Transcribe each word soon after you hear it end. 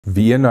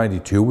Via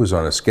 92 was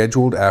on a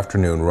scheduled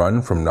afternoon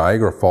run from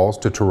Niagara Falls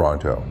to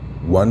Toronto,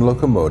 one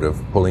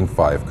locomotive pulling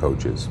 5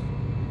 coaches.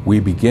 We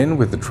begin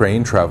with the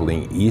train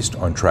traveling east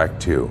on track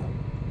 2.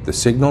 The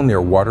signal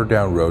near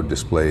Waterdown Road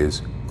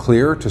displays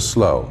clear to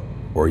slow,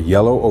 or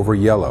yellow over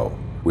yellow,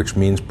 which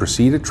means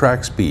proceed at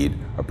track speed,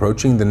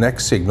 approaching the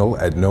next signal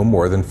at no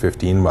more than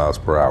 15 miles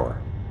per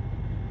hour.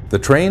 The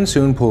train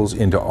soon pulls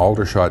into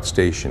Aldershot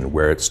Station,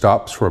 where it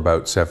stops for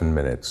about 7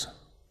 minutes.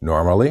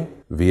 Normally,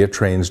 Via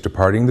trains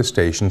departing the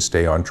station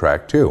stay on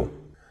track 2.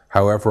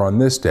 However, on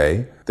this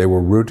day, they were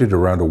routed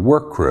around a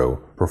work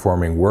crew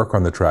performing work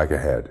on the track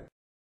ahead.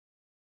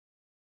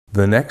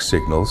 The next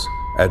signals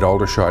at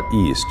Aldershot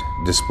East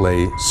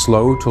display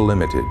slow to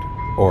limited,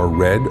 or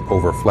red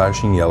over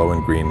flashing yellow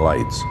and green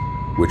lights,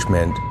 which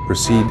meant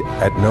proceed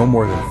at no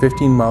more than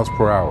 15 miles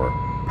per hour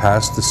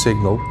past the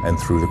signal and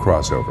through the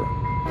crossover.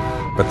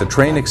 But the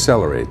train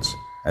accelerates,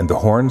 and the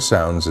horn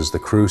sounds as the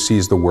crew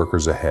sees the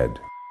workers ahead.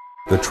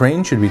 The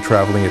train should be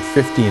traveling at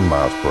 15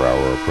 miles per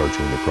hour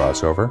approaching the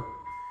crossover.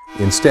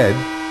 Instead,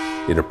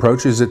 it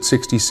approaches at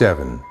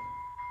 67,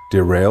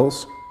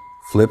 derails,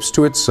 flips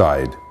to its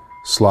side,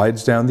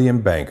 slides down the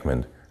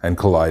embankment, and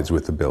collides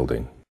with the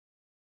building.